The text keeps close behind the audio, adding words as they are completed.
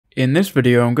In this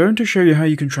video, I'm going to show you how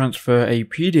you can transfer a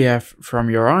PDF from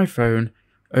your iPhone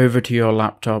over to your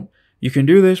laptop. You can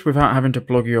do this without having to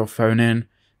plug your phone in.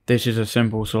 This is a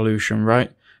simple solution, right?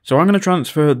 So I'm going to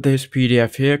transfer this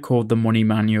PDF here called the Money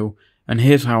Manual, and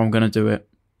here's how I'm going to do it.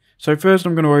 So first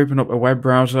I'm going to open up a web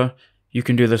browser. You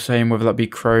can do the same, whether that be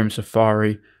Chrome,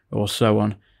 Safari, or so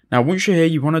on. Now once you're here,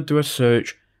 you want to do a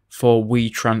search for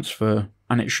WeTransfer,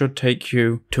 and it should take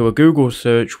you to a Google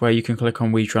search where you can click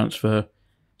on WeTransfer.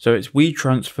 So it's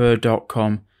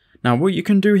wetransfer.com. Now what you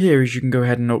can do here is you can go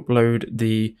ahead and upload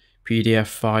the PDF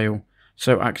file.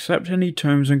 So accept any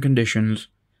terms and conditions,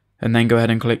 and then go ahead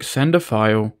and click send a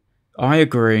file. I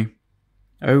agree.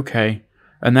 Okay.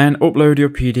 And then upload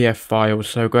your PDF file.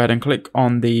 So go ahead and click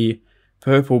on the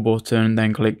purple button,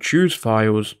 then click choose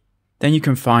files. Then you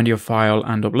can find your file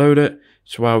and upload it.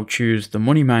 So I'll choose the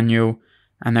Money Manual,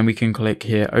 and then we can click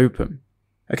here open.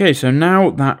 Okay, so now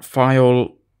that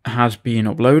file has been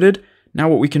uploaded. Now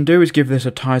what we can do is give this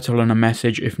a title and a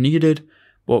message if needed,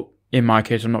 but in my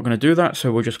case I'm not going to do that,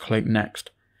 so we'll just click next.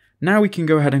 Now we can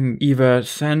go ahead and either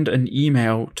send an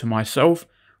email to myself,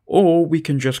 or we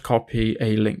can just copy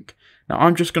a link. Now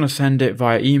I'm just going to send it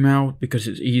via email because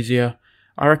it's easier.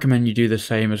 I recommend you do the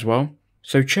same as well.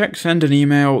 So check send an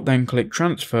email, then click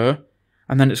transfer,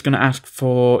 and then it's going to ask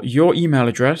for your email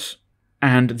address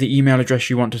and the email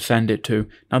address you want to send it to.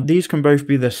 Now these can both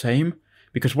be the same,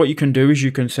 because what you can do is you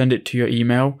can send it to your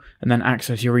email and then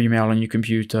access your email on your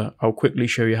computer. I'll quickly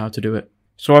show you how to do it.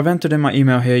 So I've entered in my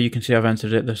email here. You can see I've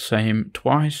entered it the same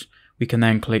twice. We can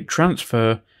then click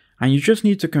transfer, and you just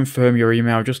need to confirm your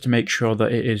email just to make sure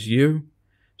that it is you.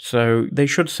 So they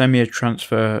should send me a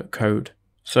transfer code.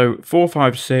 So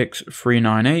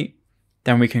 456398.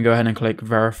 Then we can go ahead and click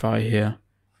verify here.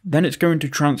 Then it's going to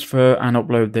transfer and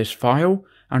upload this file,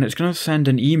 and it's going to send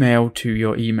an email to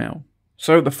your email.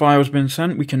 So the file's been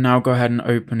sent. We can now go ahead and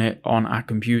open it on our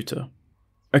computer.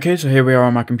 Okay, so here we are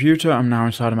on my computer. I'm now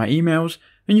inside of my emails,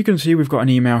 and you can see we've got an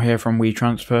email here from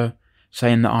WeTransfer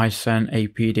saying that I sent a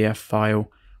PDF file.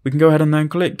 We can go ahead and then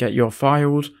click get your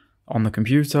files on the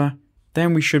computer.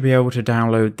 Then we should be able to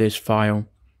download this file.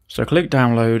 So click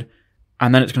download,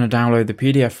 and then it's going to download the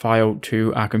PDF file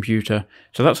to our computer.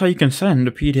 So that's how you can send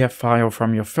a PDF file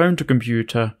from your phone to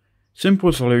computer.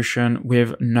 Simple solution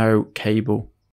with no cable.